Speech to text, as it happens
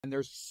And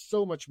there's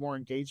so much more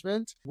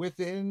engagement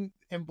within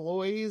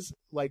employees,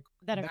 like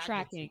that are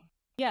tracking.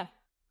 Yeah.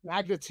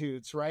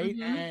 Magnitudes, right?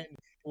 And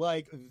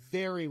like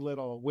very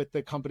little with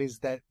the companies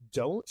that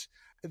don't,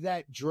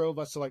 that drove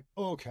us to like,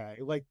 okay,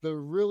 like the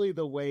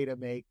way to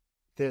make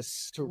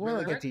this, to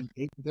really get the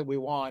engagement that we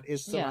want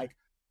is to like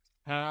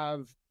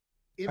have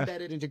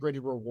embedded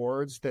integrated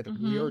rewards that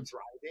we are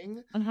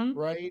driving,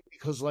 right?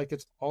 Because like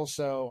it's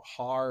also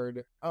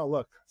hard. Oh,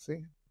 look,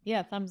 see?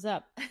 Yeah, thumbs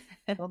up.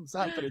 Thumbs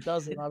up, but it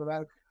doesn't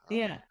automatically.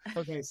 Yeah.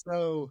 Okay,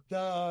 so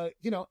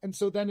and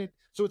so then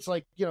it's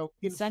like,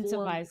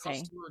 Incentivizing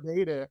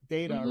customer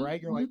data,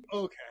 right? You're like,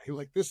 okay,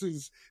 like this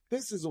is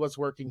what's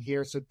working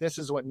here. So this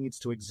is what needs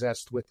to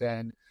exist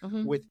within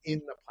the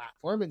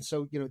platform. And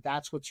so,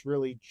 that's what's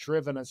really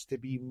driven us to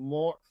be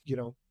more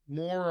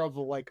of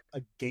like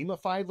a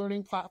gamified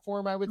learning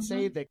platform, I would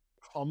say, that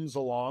comes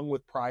along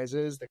with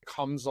prizes, that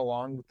comes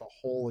along with the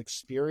whole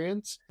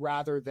experience,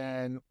 rather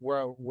than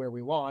where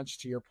we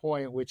launched, to your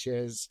point, which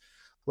is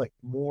like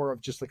more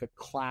of just like a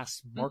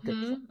class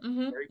marketplace,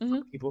 right,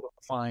 for people to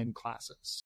find classes.